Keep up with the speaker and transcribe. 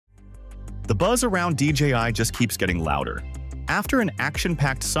The buzz around DJI just keeps getting louder. After an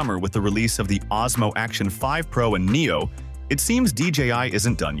action-packed summer with the release of the Osmo Action 5 Pro and Neo, it seems DJI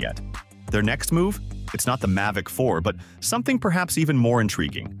isn't done yet. Their next move? It's not the Mavic 4, but something perhaps even more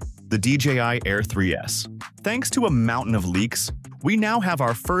intriguing: the DJI Air 3S. Thanks to a mountain of leaks, we now have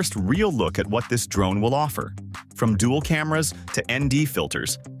our first real look at what this drone will offer. From dual cameras to ND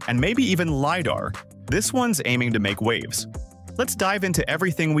filters, and maybe even LiDAR, this one's aiming to make waves. Let's dive into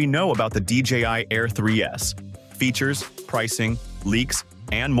everything we know about the DJI Air 3S: features, pricing, leaks,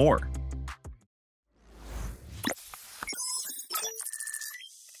 and more.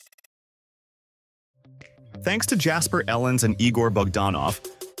 Thanks to Jasper Ellens and Igor Bogdanov,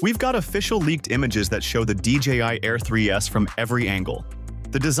 we've got official leaked images that show the DJI Air 3S from every angle.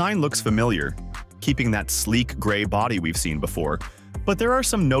 The design looks familiar, keeping that sleek gray body we've seen before, but there are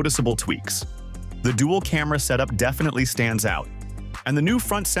some noticeable tweaks. The dual camera setup definitely stands out, and the new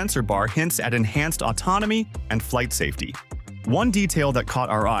front sensor bar hints at enhanced autonomy and flight safety. One detail that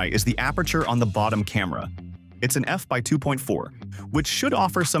caught our eye is the aperture on the bottom camera. It's an f/2.4, which should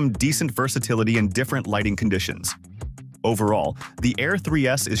offer some decent versatility in different lighting conditions. Overall, the Air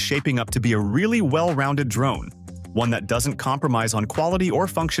 3S is shaping up to be a really well-rounded drone, one that doesn't compromise on quality or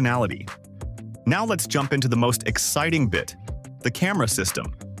functionality. Now let's jump into the most exciting bit: the camera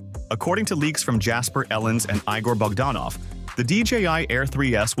system. According to leaks from Jasper Ellens and Igor Bogdanov, the DJI Air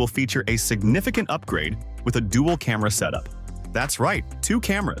 3S will feature a significant upgrade with a dual camera setup. That's right, 2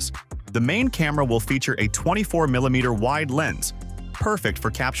 cameras. The main camera will feature a 24mm wide lens, perfect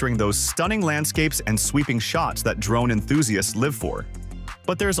for capturing those stunning landscapes and sweeping shots that drone enthusiasts live for.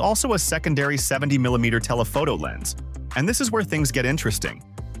 But there's also a secondary 70mm telephoto lens, and this is where things get interesting.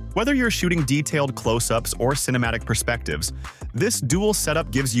 Whether you're shooting detailed close-ups or cinematic perspectives, this dual setup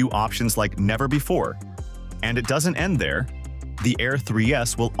gives you options like never before. And it doesn't end there. The Air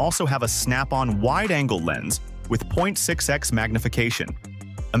 3S will also have a snap-on wide-angle lens with 0.6x magnification.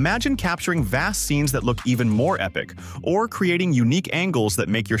 Imagine capturing vast scenes that look even more epic, or creating unique angles that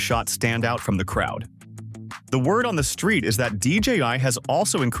make your shot stand out from the crowd. The word on the street is that DJI has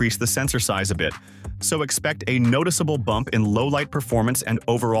also increased the sensor size a bit, so expect a noticeable bump in low-light performance and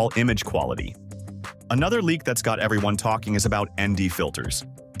overall image quality. Another leak that's got everyone talking is about ND filters.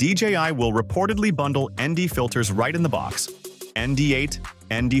 DJI will reportedly bundle ND filters right in the box: ND8,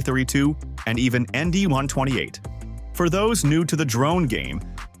 ND32, and even ND128. For those new to the drone game,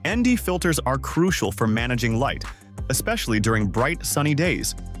 ND filters are crucial for managing light, especially during bright, sunny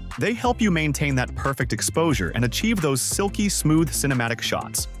days. They help you maintain that perfect exposure and achieve those silky smooth cinematic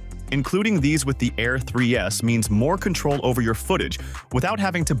shots. Including these with the Air 3S means more control over your footage without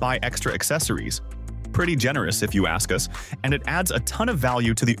having to buy extra accessories. Pretty generous if you ask us, and it adds a ton of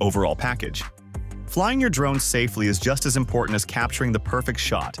value to the overall package. Flying your drone safely is just as important as capturing the perfect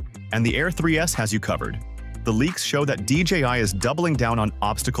shot, and the Air 3S has you covered. The leaks show that DJI is doubling down on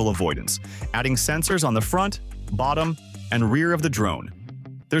obstacle avoidance, adding sensors on the front, bottom, and rear of the drone.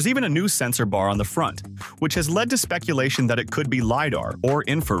 There's even a new sensor bar on the front, which has led to speculation that it could be LiDAR or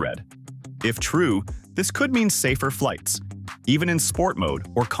infrared. If true, this could mean safer flights, even in sport mode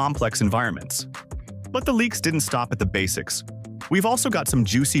or complex environments. But the leaks didn't stop at the basics. We've also got some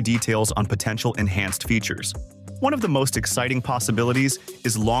juicy details on potential enhanced features. One of the most exciting possibilities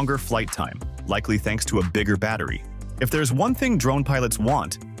is longer flight time, likely thanks to a bigger battery. If there's one thing drone pilots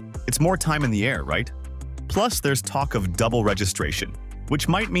want, it's more time in the air, right? Plus, there's talk of double registration, which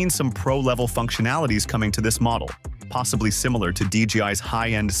might mean some pro-level functionalities coming to this model, possibly similar to DJI's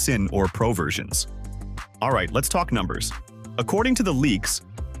high-end Sin or Pro versions. Alright, let's talk numbers. According to the leaks,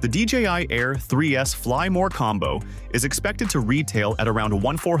 the DJI Air 3S Fly More combo is expected to retail at around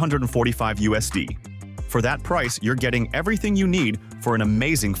 $1,445 USD. For that price, you're getting everything you need for an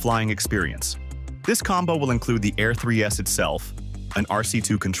amazing flying experience. This combo will include the Air 3S itself, an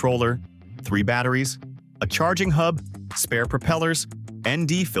RC2 controller, 3 batteries, a charging hub, spare propellers,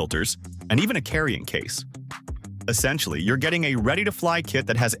 ND filters, and even a carrying case. Essentially, you're getting a ready-to-fly kit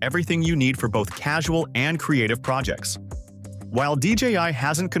that has everything you need for both casual and creative projects. While DJI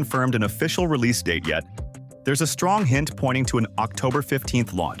hasn't confirmed an official release date yet, there's a strong hint pointing to an October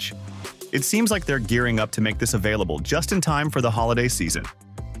 15th launch. It seems like they're gearing up to make this available just in time for the holiday season.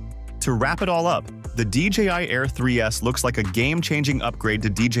 To wrap it all up, the DJI Air 3S looks like a game-changing upgrade to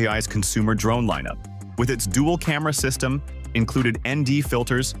DJI's consumer drone lineup. With its dual camera system, included ND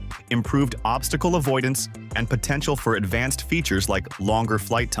filters, improved obstacle avoidance, and potential for advanced features like longer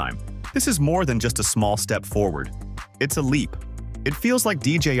flight time, this is more than just a small step forward. It's a leap. It feels like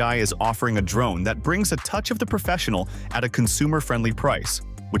DJI is offering a drone that brings a touch of the professional at a consumer-friendly price,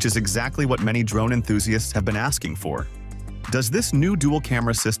 which is exactly what many drone enthusiasts have been asking for. Does this new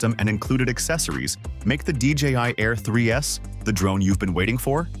dual-camera system and included accessories make the DJI Air 3S the drone you've been waiting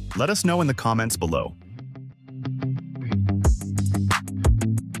for? Let us know in the comments below.